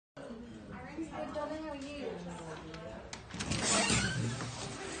Good, darling. How are you?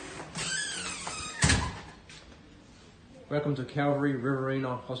 Welcome to Calvary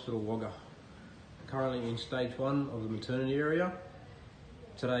Riverina Hospital, Wagga. Currently in stage 1 of the maternity area.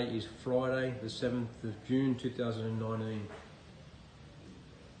 Today is Friday, the 7th of June 2019.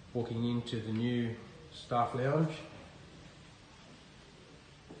 Walking into the new staff lounge.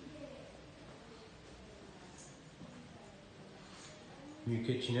 New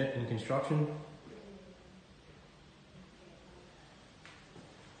kitchenette in construction.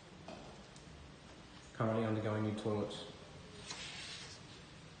 Currently undergoing new toilets.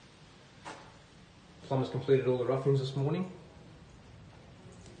 Plumbers completed all the roughings this morning.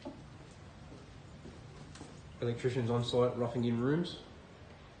 Electricians on site roughing in rooms.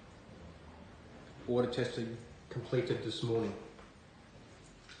 Water testing completed this morning.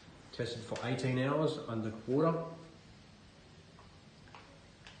 Tested for 18 hours under water.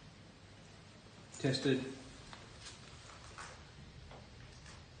 Tested.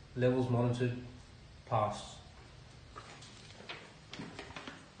 Levels monitored. Passed.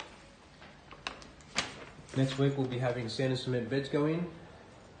 Next week we'll be having sand and cement beds go in.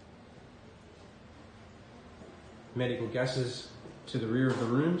 Medical gases to the rear of the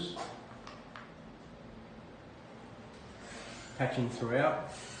rooms. Patching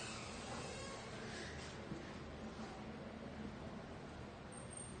throughout.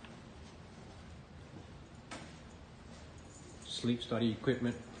 Sleep study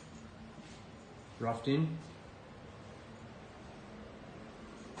equipment roughed in.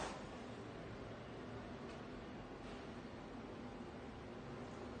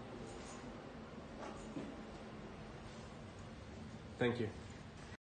 Thank you.